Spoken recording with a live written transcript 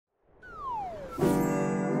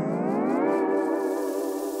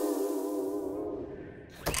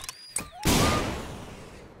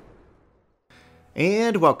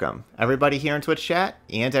And welcome, everybody here in Twitch chat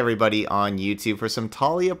and everybody on YouTube for some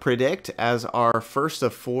Taliyah Predict as our first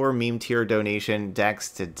of 4 meme tier donation decks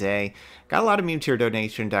today. Got a lot of meme tier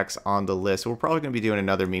donation decks on the list. We're probably going to be doing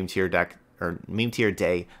another meme tier deck or meme tier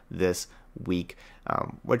day this week,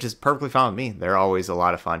 which is perfectly fine with me. They're always a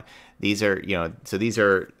lot of fun. These are, these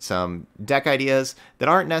are some deck ideas that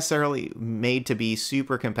aren't necessarily made to be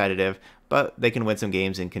super competitive, but they can win some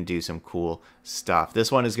games and can do some cool stuff.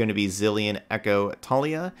 This one is going to be Zilean, Ekko,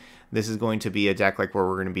 Taliyah. This is going to be a deck like where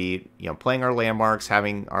we're going to be, playing our landmarks,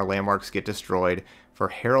 having our landmarks get destroyed for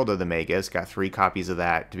Herald of the Magus. Got 3 copies of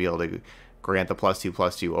that to be able to grant the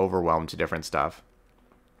 +2/+2 overwhelm to different stuff.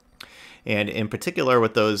 And in particular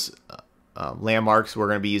with those landmarks, we're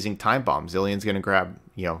going to be using time bombs. Zilean's going to grab,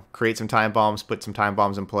 create some time bombs, put some time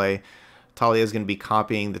bombs in play. Taliyah is going to be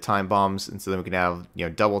copying the time bombs, and so then we can have,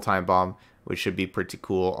 double time bomb, which should be pretty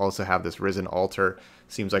cool. Also have this Risen Altar.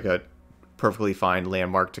 Seems like a perfectly fine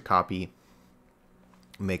landmark to copy.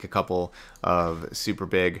 Make a couple of super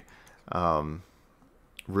big Ruin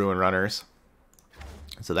Runners.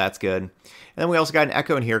 So that's good. And then we also got an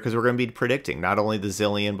Ekko in here because we're going to be predicting not only the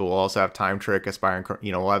Zilean, but we'll also have Time Trick, Aspiring,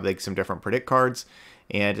 we'll have like some different predict cards.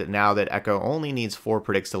 And now that Ekko only needs 4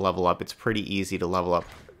 predicts to level up, it's pretty easy to level up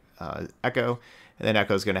Ekko. And then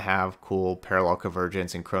Ekko's going to have cool Parallel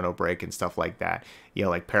Convergence and Chrono Break and stuff like that.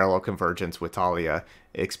 Like Parallel Convergence with Taliyah,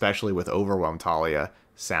 especially with Overwhelm Taliyah,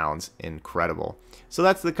 sounds incredible. So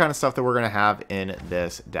that's the kind of stuff that we're going to have in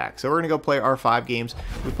this deck. So we're going to go play our 5 games.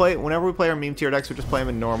 Whenever we play our meme tier decks, we just play them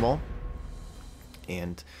in normal.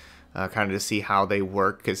 And kind of to see how they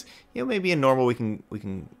work. Because, maybe in normal we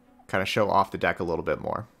can kind of show off the deck a little bit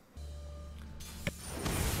more.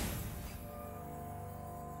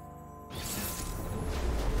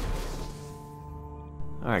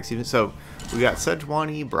 Alright, so we got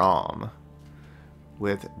Sejuani Braum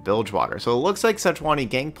with Bilgewater. So it looks like Sejuani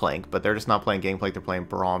Gangplank, but they're just not playing Gangplank, they're playing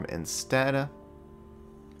Braum instead. Like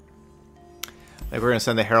we're going to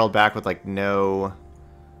send the Herald back with like no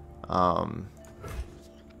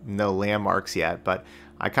landmarks yet, but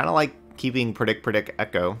I kind of like keeping Predict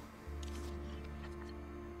Ekko.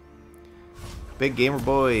 Big Gamer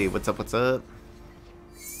Boy, what's up, what's up?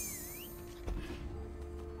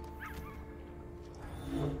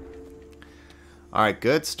 Alright,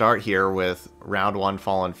 good start here with round 1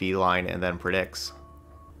 Fallen Feline and then predicts.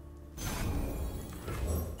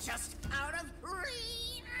 Just out of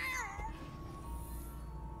reach.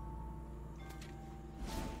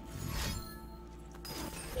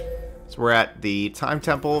 So we're at the Time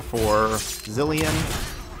Temple for Zilean.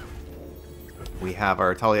 We have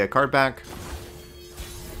our Taliyah card back.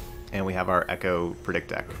 And we have our Ekko predict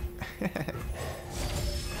deck.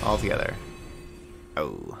 All together.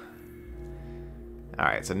 Oh.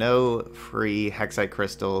 Alright, so no free Hexite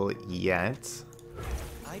Crystal yet.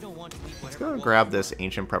 Let's go and grab this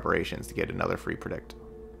Ancient Preparations to get another free predict.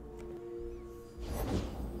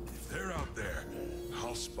 If they're out there,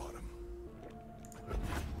 I'll spot them.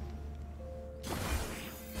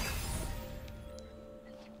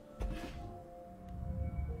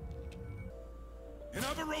 In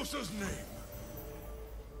Avarosa's name.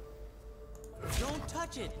 Don't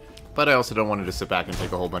touch it. But I also don't want to just sit back and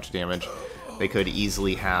take a whole bunch of damage. They could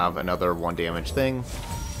easily have another 1 damage thing.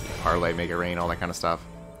 Parlay, make it rain, all that kind of stuff.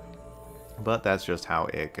 But that's just how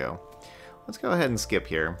it go. Let's go ahead and skip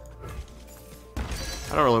here.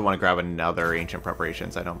 I don't really want to grab another Ancient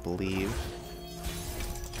Preparations, I don't believe.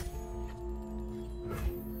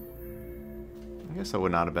 I guess that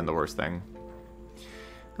would not have been the worst thing.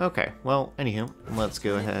 Okay, well, anywho, let's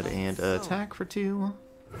go ahead and attack for 2.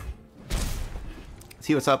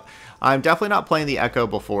 See what's up. I'm definitely not playing the Ekko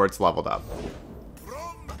before it's leveled up.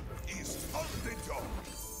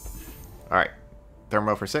 Alright.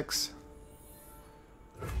 Thermo for 6.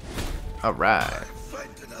 Alright.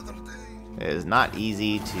 It is not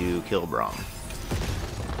easy to kill Braum.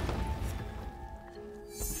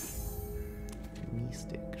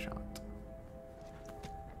 Mystic shot.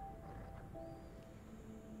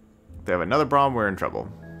 If they have another Braum, we're in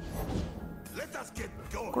trouble.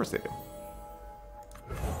 Of course they do.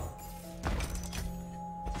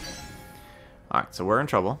 Alright, so we're in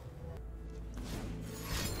trouble.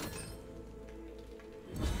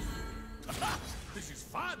 This is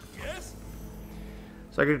fun, yes?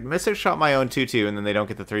 So I could Mystic Shot my own 2/2 and then they don't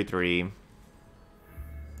get the 3/3.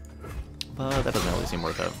 But that doesn't really seem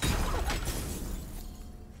worth it.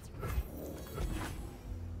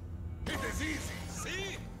 It is easy,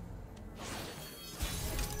 see?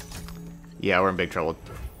 Yeah, we're in big trouble.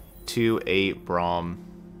 2/8 Braum.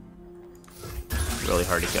 Really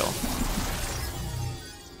hard to kill.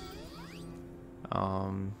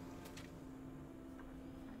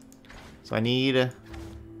 So I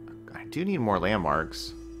do need more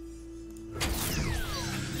landmarks. I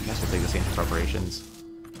guess we'll take this ancient preparations.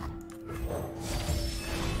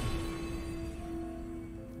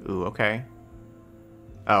 Ooh, okay.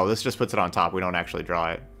 Oh, this just puts it on top. We don't actually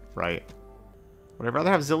draw it, right? Would I rather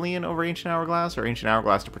have Zilean over Ancient Hourglass or Ancient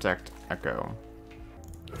Hourglass to protect Ekko?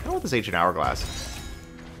 I want this Ancient Hourglass.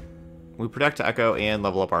 We protect Ekko and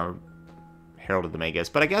level up our Herald of the Magus.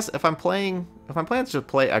 But I guess if I'm planning to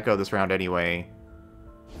play Ekko this round anyway.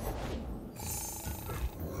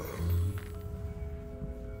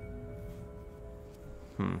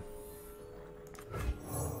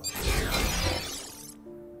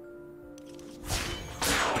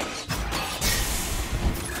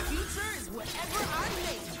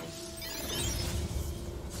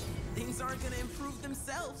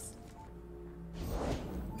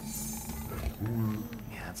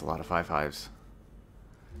 Yeah, that's a lot of 5/5s.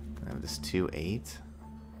 I have this 2/8.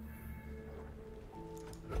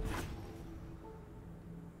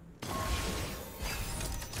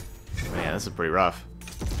 Man, this is pretty rough.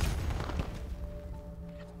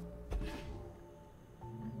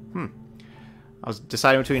 I was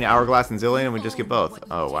deciding between Hourglass and Zilean, and we just get both.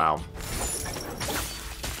 Oh, wow.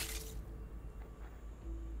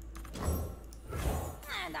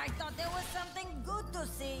 And I thought there was something good to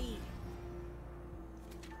see.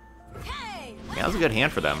 Hey, Yeah, that was a good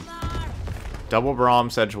hand for them. Double Braum,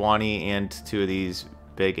 Sejuani, and two of these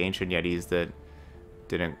big Ancient Yetis that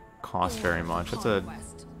didn't cost very much. That's a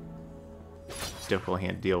difficult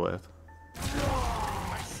hand to deal with.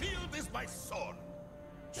 My shield is my sword.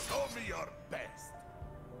 Show me your best.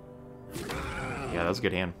 Yeah, that was a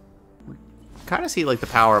good hand. Kind of see like the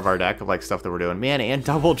power of our deck of like stuff that we're doing. Man, and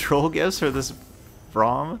double troll gifts for this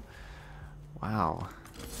Braum. Wow.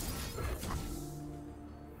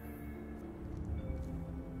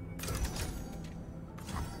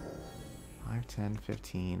 Five, 10,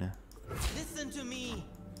 15. Listen to me.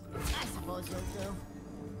 I suppose you'll do.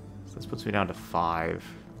 So this puts me down to 5.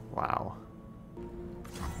 Wow.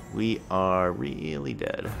 We are really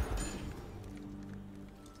dead.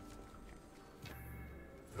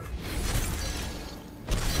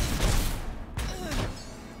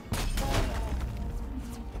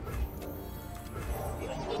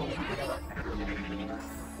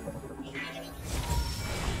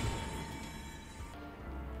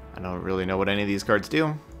 I don't really know what any of these cards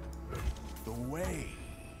do. The way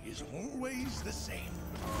is always the same.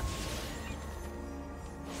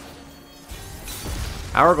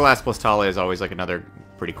 Hourglass plus Taliyah is always like another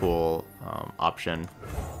pretty cool option.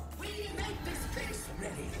 We make this fix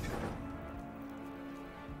ready.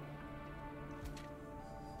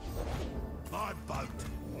 My boat,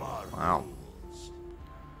 my Wow.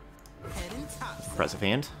 Head and tops. Impressive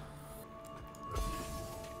hand.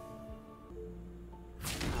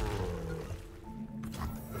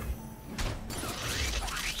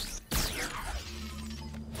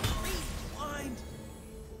 Blind.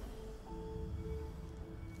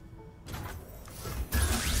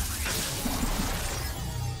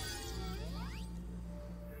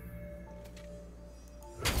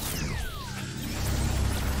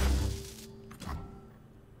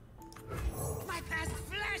 My past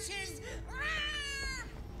flashes. Ah!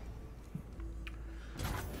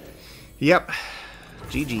 Yep.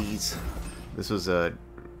 GG's. This was a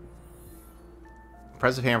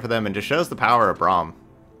impressive hand for them and just shows the power of Braum.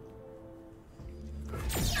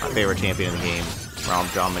 My favorite champion in the game.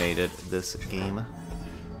 Braum dominated this game.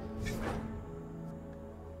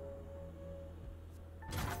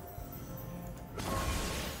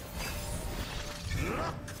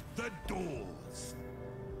 Lock the doors.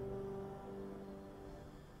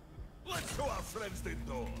 Let's show our friends the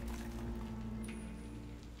door.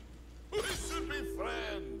 We should be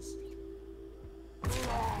friends.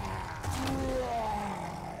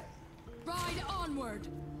 Ride onward.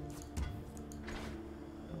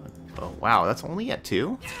 Oh, wow. That's only at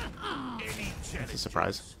 2? Any That's a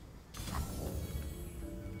surprise.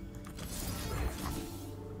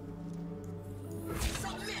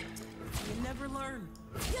 Submit. You never learn.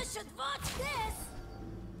 You should watch this.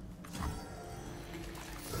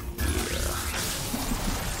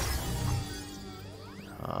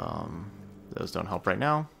 Those don't help right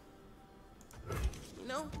now. You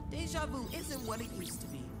know, deja vu isn't what it used to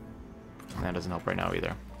be. And that doesn't help right now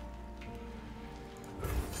either.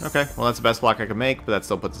 Okay, well that's the best block I could make, but that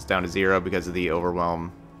still puts us down to 0 because of the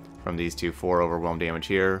overwhelm from these two. 4 overwhelm damage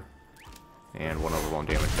here, and 1 overwhelm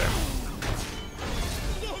damage there.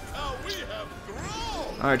 Look how we have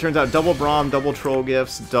grown. Alright, turns out double Braum, double Troll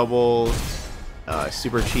Gifts, double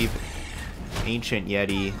super cheap Ancient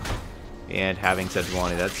Yeti, and having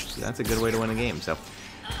Sejuani. That's a good way to win a game. So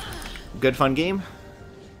good fun game.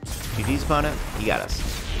 GG's opponent, you got us.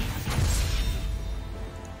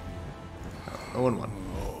 0-1.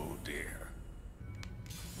 Oh dear.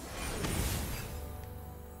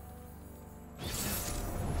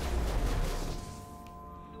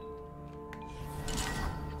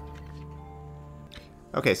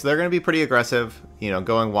 Okay, so they're going to be pretty aggressive, you know,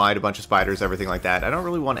 going wide, a bunch of spiders, everything like that. I don't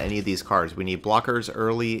really want any of these cards. We need blockers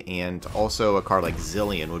early, and also a card like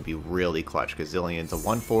Zilean would be really clutch, because Zilean's a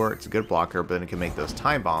 1/4, it's a good blocker, but then it can make those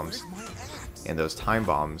time bombs, and those time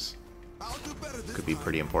bombs could be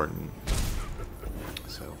pretty important.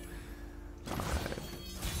 So,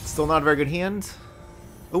 still not a very good hand.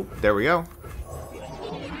 Oh, there we go.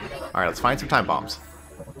 Alright, let's find some time bombs.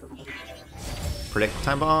 Predict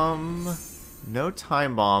time bomb. No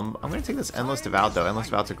time bomb. I'm going to take this Endless Devout, though. Endless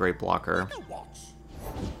Devout's a great blocker.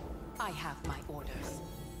 I have my orders.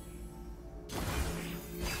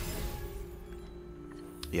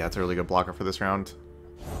 Yeah, it's a really good blocker for this round.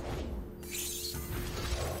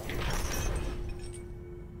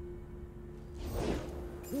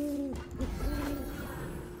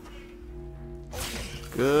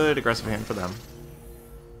 Good aggressive hand for them.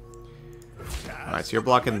 Alright, so you're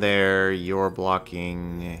blocking there, you're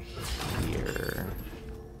blocking here.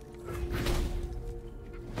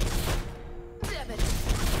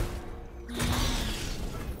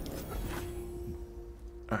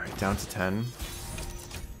 Alright, down to 10.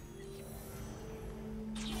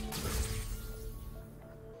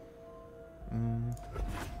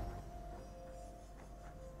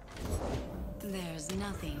 There's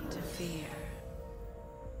nothing to fear.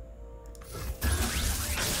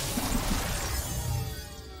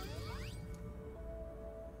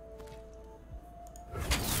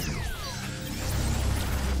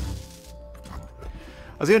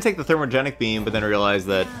 I was going to take the Thermogenic Beam, but then realized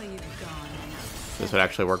that Now you've gone. this would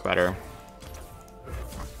actually work better.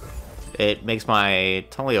 It makes my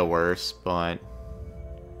Taliyah worse, but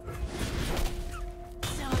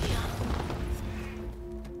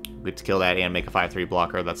we get to kill that and make a 5/3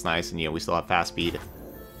 blocker. That's nice, and you know we still have fast speed.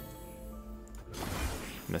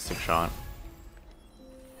 Mystic Shot.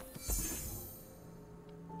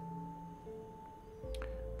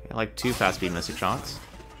 Okay, I like 2 fast speed Mystic Shots.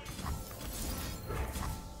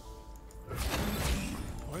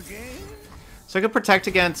 So I could protect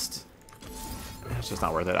against... It's just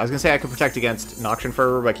not worth it. I was going to say I could protect against Noxian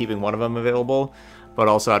Fervor by keeping one of them available, but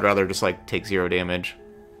also I'd rather just, like, take 0 damage.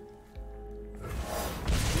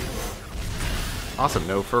 Awesome,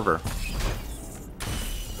 no Fervor.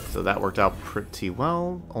 So that worked out pretty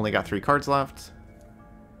well. Only got 3 cards left.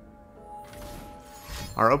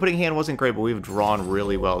 Our opening hand wasn't great, but we've drawn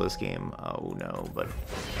really well this game. Oh no, but...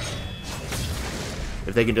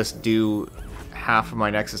 if they can just do half of my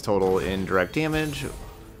Nexus total in direct damage,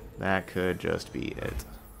 that could just be it.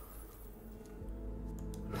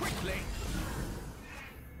 Quickly.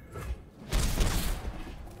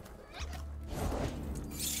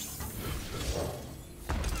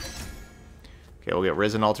 Okay, we'll get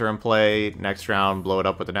Risen Altar in play. Next round, blow it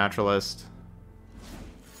up with the Naturalist.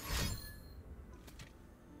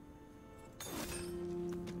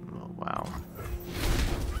 Oh, wow.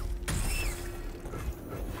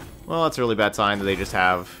 Well, that's a really bad sign that they just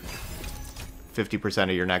have 50%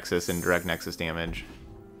 of your Nexus in direct Nexus damage.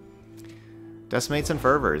 Decimates and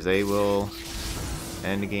Fervors, they will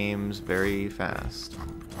end games very fast.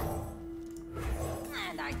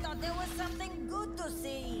 And I thought there was something good to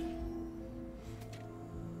see.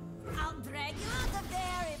 I'll drag you out of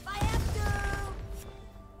there if I have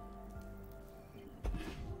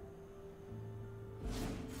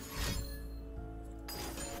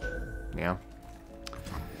to. Yeah.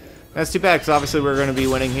 That's too bad, because obviously we're going to be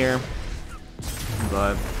winning here.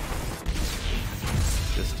 But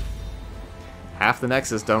just half the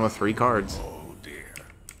Nexus done with 3 cards. Oh dear.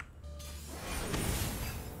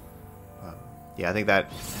 Yeah, I think that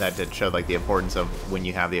did show like the importance of when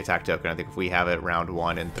you have the attack token. I think if we have it round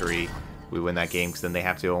 1 and 3, we win that game, because then they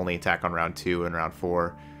have to only attack on round 2 and round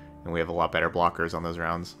 4, and we have a lot better blockers on those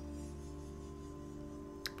rounds.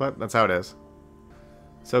 But that's how it is.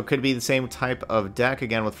 So it could be the same type of deck,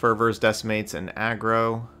 again with Fervors, Decimates, and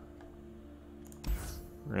Aggro.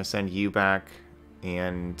 We're going to send you back,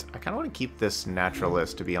 and I kind of want to keep this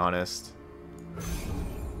Naturalist, to be honest.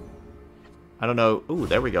 I don't know. Ooh,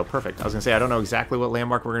 there we go. Perfect. I was going to say, I don't know exactly what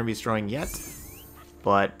landmark we're going to be destroying yet,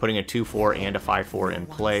 but putting a 2/4 and a 5/4 in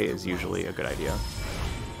play is usually a good idea.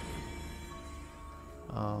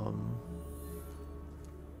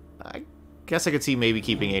 I guess I could see maybe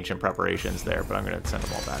keeping Ancient Preparations there, but I'm going to send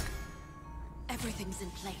them all back. Everything's in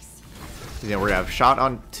place. You know, we're going to have Shot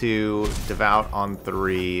on 2, Devout on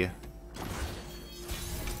 3.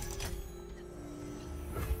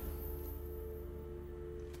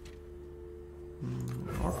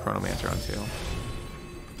 Or Chronomancer on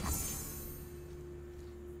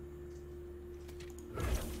 2.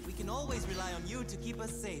 We can always rely on you to keep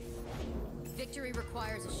us safe. Victory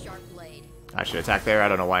requires a sharp blade. I should attack there. I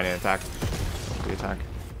don't know why I didn't attack. The attack.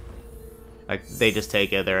 Like, they just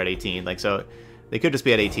take it. They're at 18. Like, so they could just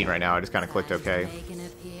be at 18 right now. I just kind of clicked OK. Make an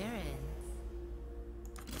appearance.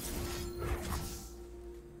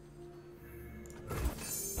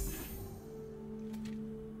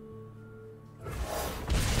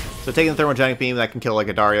 So taking the Thermogenic Beam, that can kill like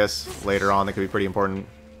a Darius later on. That could be pretty important.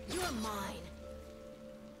 You're mine.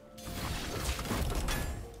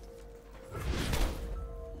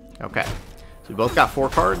 Okay. So we both got 4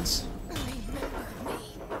 cards.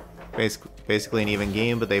 Basically an even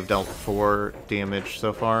game, but they've dealt 4 damage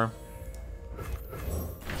so far.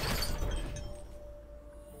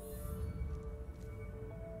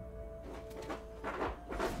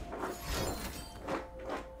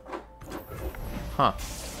 Huh.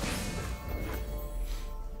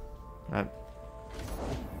 That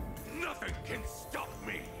Nothing can stop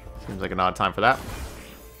me. seems like an odd time for that.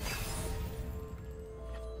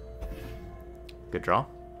 Good draw.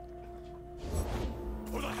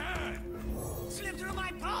 For the hand. Slip through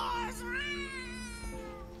my paws.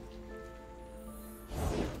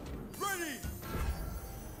 Ready.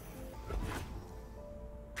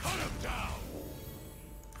 Cut him down.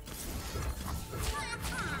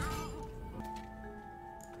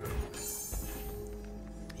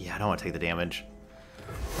 Yeah, I don't want to take the damage.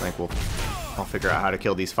 I think I'll figure out how to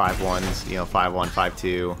kill these 5-1s. You know, 5-1,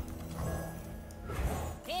 5-2.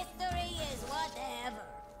 History is whatever.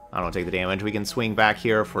 I don't take the damage. We can swing back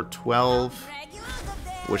here for 12.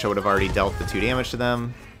 Wish I would have already dealt the 2 damage to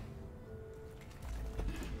them.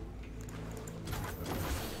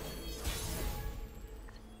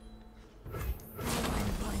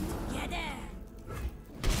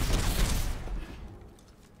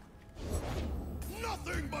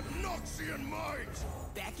 Nothing but Noxian might.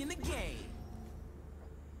 Back in the game.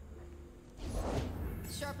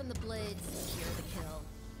 Sharpen the blades, secure the kill.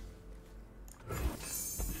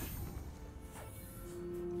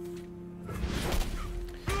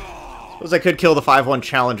 Suppose I could kill the 5-1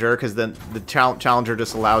 Challenger, because then the Challenger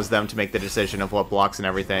just allows them to make the decision of what blocks and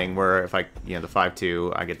everything, where if I, you know, the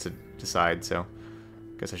 5-2, I get to decide, so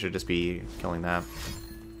I guess I should just be killing that.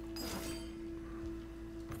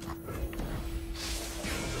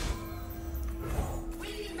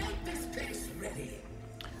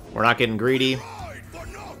 We're not getting greedy. Ride for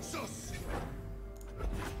Noxus.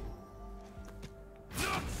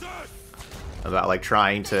 Noxus. About like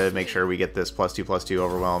trying to make sure we get this +2/+2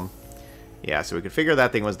 overwhelm. Yeah, so we could figure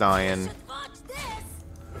that thing was dying.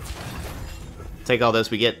 Take all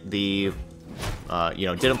this, we get the, you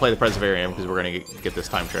know, didn't play the Preservarium because we're going to get this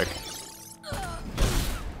time trick.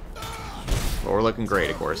 But we're looking great,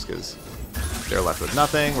 of course, because they're left with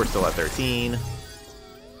nothing. We're still at 13.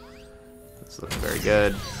 It's looking very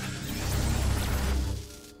good.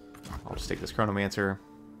 I'll just take this Chronomancer.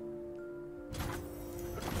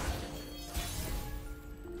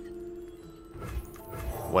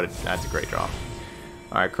 That's a great draw.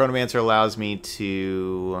 Alright, Chronomancer allows me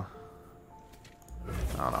to...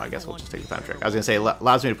 I don't know, I guess we'll just take the time trick. I was going to say,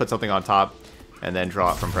 allows me to put something on top and then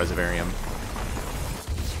draw it from Preservarium.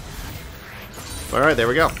 Alright, there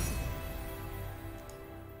we go.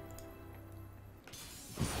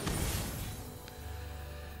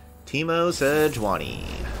 Teemo Sejuani.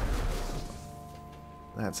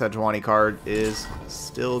 That Sejuani card is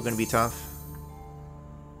still going to be tough.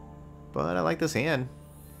 But I like this hand.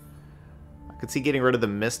 I could see getting rid of the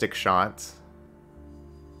Mystic Shot.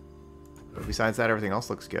 But besides that, everything else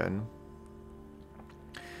looks good.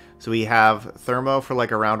 So we have Thermo for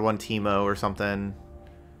like a round 1 Teemo or something.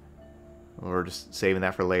 Or just saving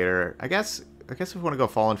that for later. I guess if we want to go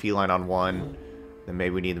Fallen Feline on 1, then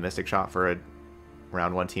maybe we need the Mystic Shot for a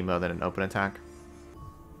round 1 Teemo, then an open attack.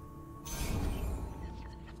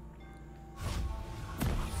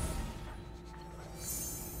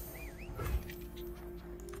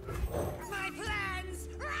 My plans.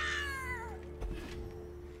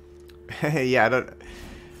 Yeah, I don't...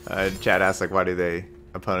 Chad asks, like, why do they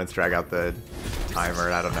opponents drag out the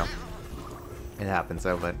timer? I don't know. It happens,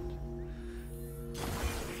 though, but...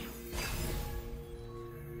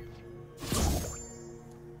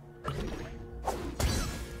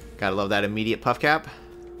 Gotta love that immediate puff cap.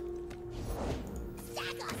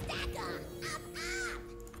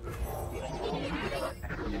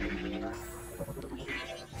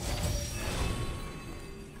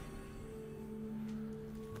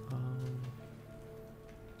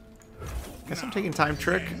 Guess I'm taking Time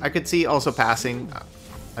Trick. I could see also passing. I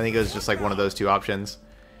think it was just like one of those two options.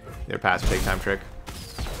 Their passive big time trick.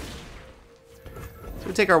 So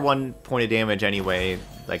we take our 1 point of damage anyway,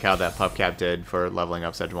 like how that pup cap did for leveling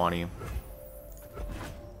up Sejuani.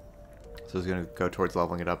 So it's going to go towards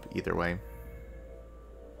leveling it up either way.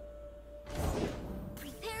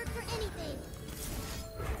 Prepared for anything.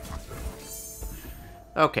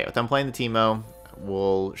 Okay, with them playing the Teemo,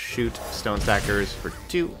 we'll shoot Stone Stackers for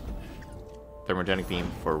 2. Thermogenic Beam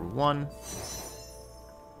for 1.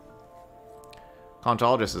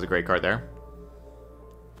 Hauntologist is a great card there.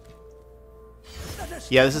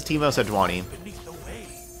 Yeah, this is Teemo Sejuani.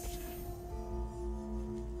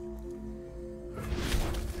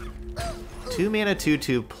 2 mana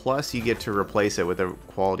 2/2 plus you get to replace it with a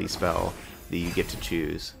quality spell that you get to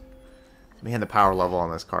choose. Man, the power level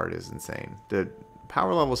on this card is insane. The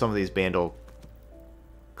power level of some of these Bandle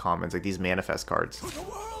commons, like these manifest cards,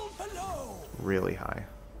 really high.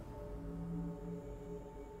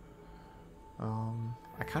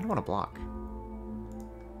 I kind of want to block.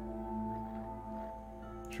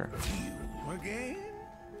 Sure. You again?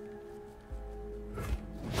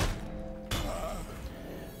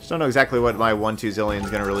 Just don't know exactly what my 1/2 Zilean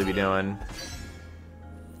is going to really be doing.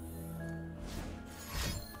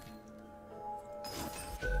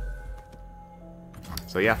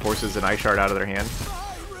 So yeah, forces an Ice Shard out of their hand.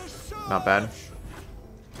 Not bad.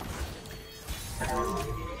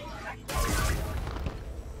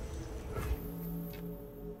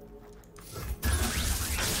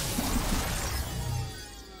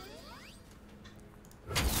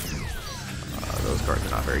 Those cards are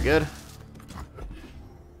not very good.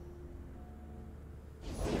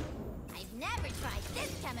 I've never tried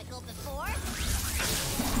this chemical before.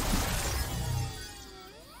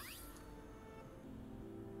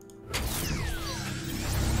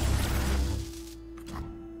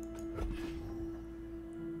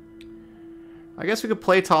 I guess we could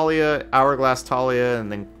play Taliyah, Hourglass Taliyah,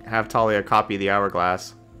 and then have Taliyah copy the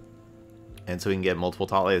Hourglass. And so we can get multiple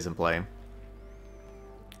Taliyahs in play.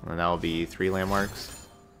 And that will be 3 landmarks.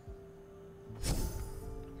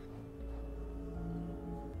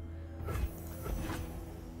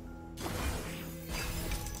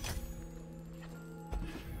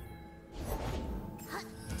 Huh,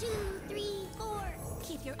 2, 3, 4.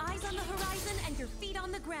 Keep your eyes on the horizon and your feet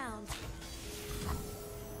on the ground.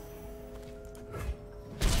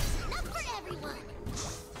 Not for everyone.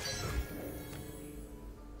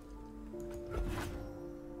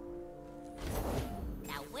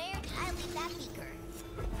 Now where did I leave that beaker?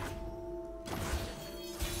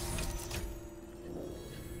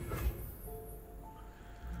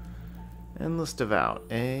 Endless Devout,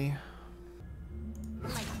 eh?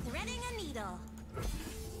 Like threading a needle.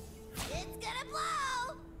 It's gonna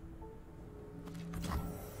blow.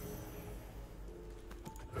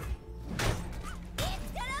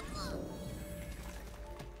 It's gonna blow.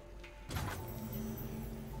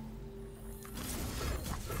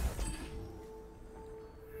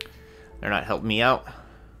 They're not helping me out.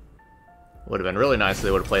 Would have been really nice if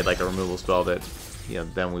they would have played like a removal spell that, you know,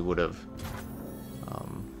 then we would have.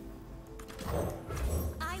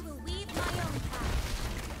 I will weave my own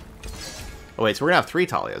path. Oh wait, so we're gonna have 3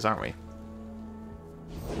 Taliyahs, aren't we?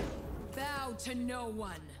 Bow to no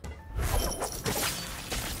one.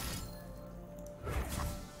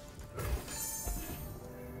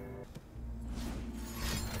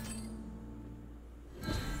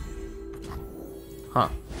 Huh.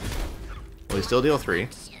 Well, we still deal 3.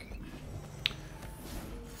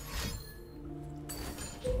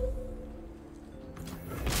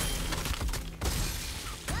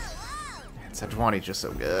 Man, Sejuani's just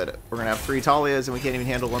so good. We're gonna have 3 Taliyahs and we can't even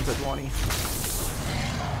handle 1 Sejuani.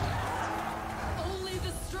 Only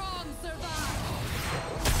the strong survive.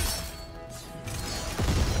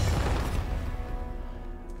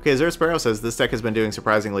 Okay, Zero Sparrow says, this deck has been doing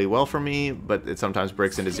surprisingly well for me, but it sometimes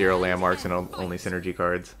breaks into 0 landmarks and only synergy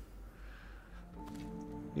cards.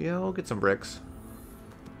 Yeah, we'll get some bricks.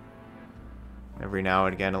 Every now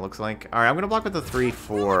and again, it looks like. Alright, I'm going to block with the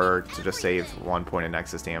 3/4 to just save 1 point of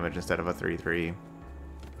Nexus damage instead of a 3/3.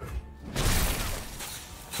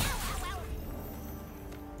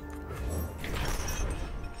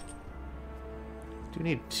 Do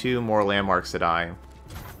need 2 more landmarks to die.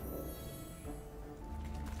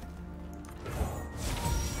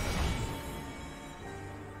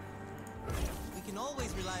 We can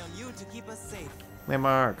always rely on you to keep us safe.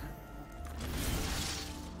 Landmark.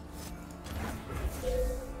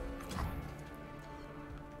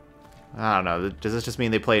 I don't know. Does this just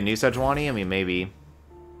mean they play a new Sejuani? I mean, maybe.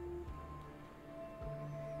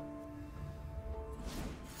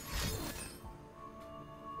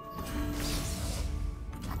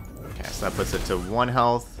 Okay, so that puts it to 1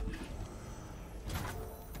 health.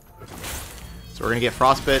 So we're gonna get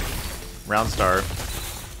Frostbite, Round Star.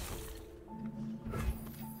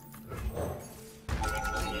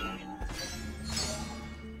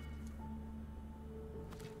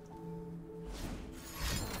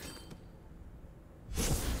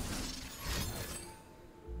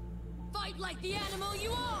 Fight like the animal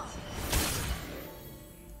you are.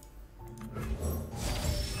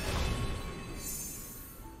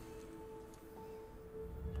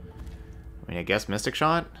 I mean, I guess Mystic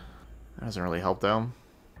Shot? That doesn't really help, though.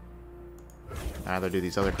 I'd rather do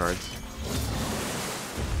these other cards.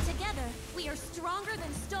 Together, we are stronger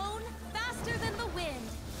than stone, faster than the wind.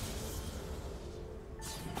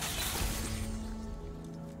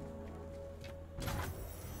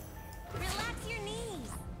 Relax your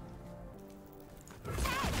knees.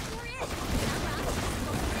 Hey, you're in.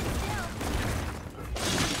 Now,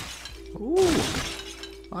 Ooh!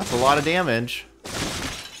 That's a lot of damage.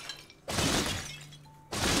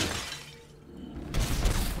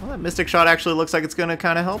 Well, that Mystic Shot actually looks like it's going to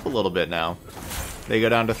kind of help a little bit now. They go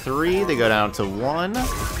down to 3, they go down to 1.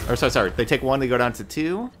 Or, sorry, they take 1, they go down to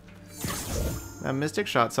 2. That Mystic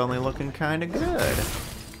Shot's only looking kind of good.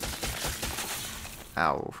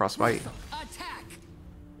 Ow, Frostbite. Attack.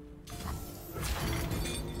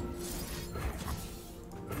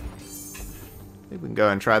 I think we can go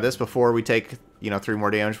and try this before we take, 3 more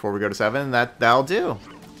damage before we go to 7. That'll do.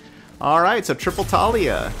 Alright, so triple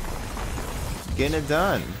Taliyah. Getting it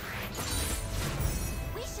done.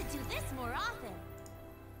 we should do this more often.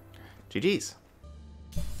 GG's.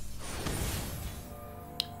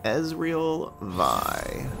 Ezreal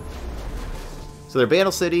Vi. So they're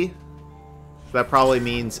Battle City. That probably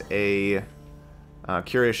means a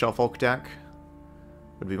Curious Shelfolk deck,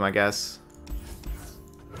 would be my guess.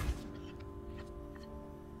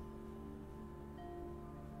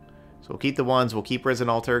 So we'll keep the ones, we'll keep Risen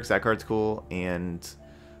Altar because that card's cool, and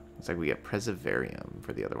looks like we get Preservarium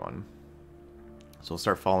for the other one. So we'll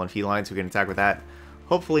start Fallen Feline so we can attack with that.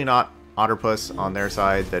 Hopefully not Otterpuss on their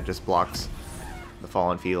side that just blocks the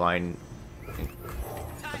Fallen Feline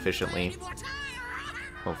efficiently.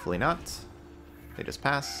 Hopefully not. They just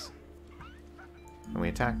pass. And we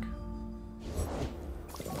attack.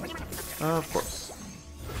 Of course.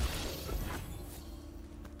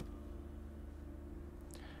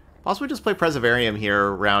 Possibly just play Preservarium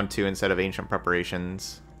here round 2 instead of Ancient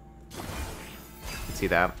Preparations. See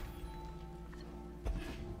that.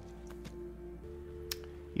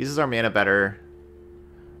 Uses our mana better.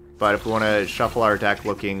 But if we want to shuffle our deck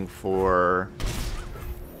looking for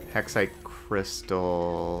Hexite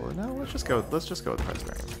Crystal, no, let's just go with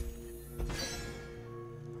Preservarium.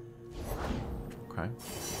 Okay.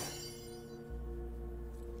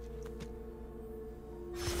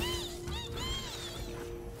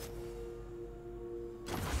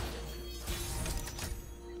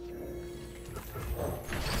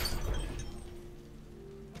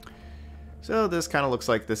 So this kind of looks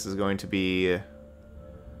like this is going to be a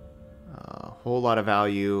whole lot of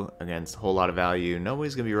value against a whole lot of value.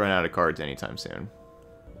 Nobody's going to be running out of cards anytime soon.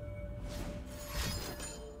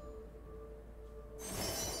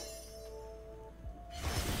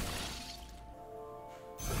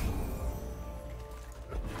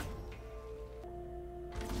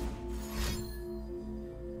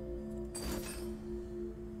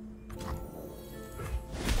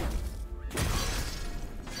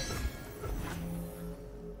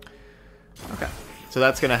 So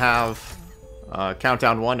that's going to have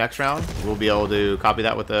countdown 1 next round. We'll be able to copy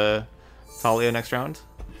that with the Taliyah next round.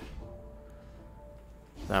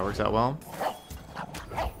 That works out well.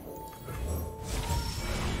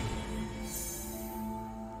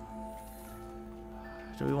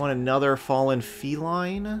 Do we want another Fallen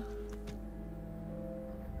Feline?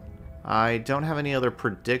 I don't have any other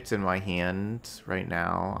Predict in my hand right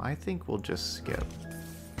now. I think we'll just skip.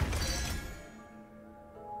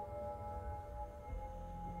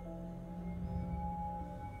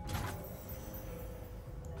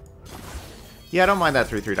 Yeah, I don't mind that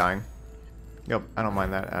 3/3 dying. Yep, I don't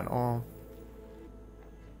mind that at all.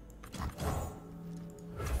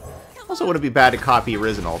 Also, wouldn't be bad to copy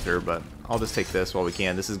Risen Altar, but I'll just take this while we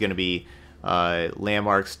can. This is going to be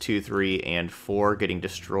landmarks 2, 3, and 4 getting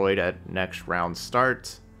destroyed at next round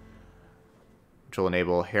start, which will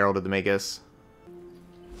enable Herald of the Magus.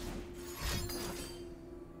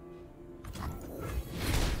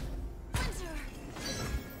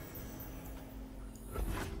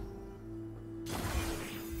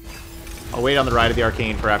 I'll wait on the Ride of the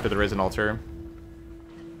Arcane for after the Risen Altar.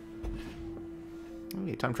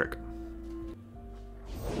 Ooh, Time Trick.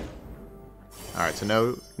 Alright, so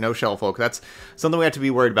no Shellfolk. That's something we have to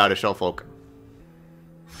be worried about, is Shellfolk.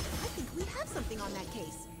 I think we have something on that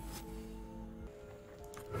case.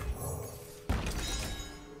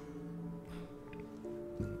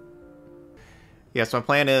 Yeah, so my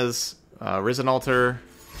plan is Risen Altar,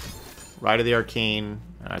 Ride of the Arcane.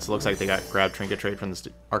 So it looks like they got grab Trinket Trade from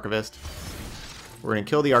the Archivist. We're going to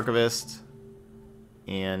kill the Archivist,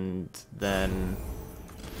 and then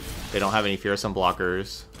they don't have any Fearsome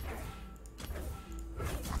blockers.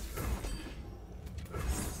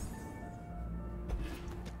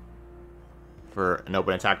 For an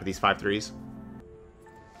open attack with these 5/3s.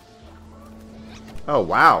 Oh,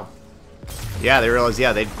 wow. Yeah, they realized,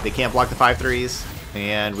 yeah, they can't block the 5/3s.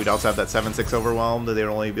 And we'd also have that 7/6 Overwhelm that they'd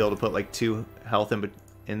only be able to put like 2 health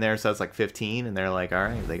in there, so that's like 15. And they're like,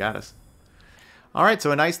 alright, they got us. Alright,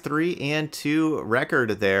 so a nice 3-2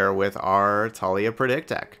 record there with our Taliyah Predict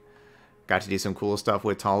deck. Got to do some cool stuff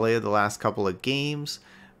with Taliyah the last couple of games.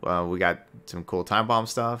 We got some cool Time Bomb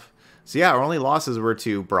stuff. So yeah, our only losses were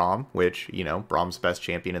to Braum, which, you know, Braum's the best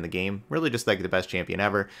champion in the game. Really just like the best champion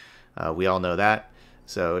ever. We all know that.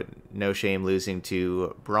 So no shame losing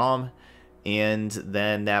to Braum. And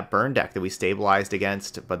then that burn deck that we stabilized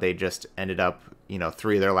against, but they just ended up, you know,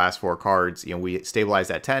 3 of their last 4 cards. You know, we stabilized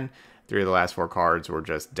at 10. 3 of the last 4 cards were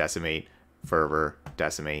just Decimate, Fervor,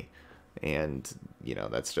 Decimate. And, you know,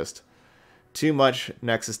 that's just too much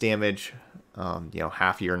Nexus damage. You know,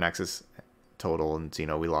 half your Nexus total, and you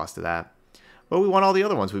know, we lost to that. But we won all the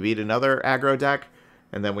other ones. We beat another aggro deck,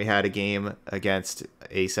 and then we had a game against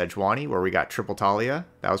a Sejuani where we got triple Taliyah.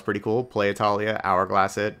 That was pretty cool. Play a Taliyah,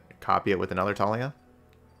 Hourglass it, copy it with another Taliyah.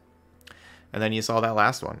 And then you saw that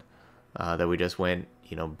last one that we just went,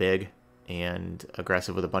 you know, big and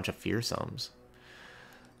aggressive with a bunch of Fearsomes.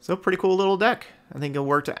 So pretty cool little deck. I think it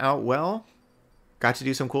worked out well. Got to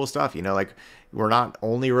do some cool stuff, you know, like we're not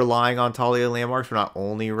only relying on Taliyah landmarks, we're not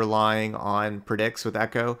only relying on predicts with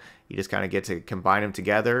Ekko. You just kind of get to combine them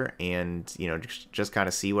together and, you know, just kind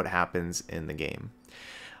of see what happens in the game.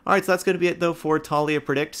 All right, so that's going to be it though for Taliyah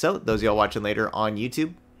Predict. So those of y'all watching later on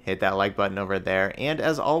YouTube, hit that like button over there. And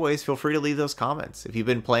as always, feel free to leave those comments. If you've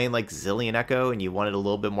been playing like Zilean Ekko and you wanted a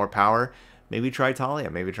little bit more power, maybe try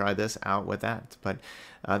Taliyah, maybe try this out with that. But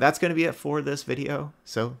that's going to be it for this video.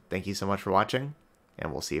 So thank you so much for watching,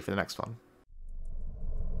 and we'll see you for the next one.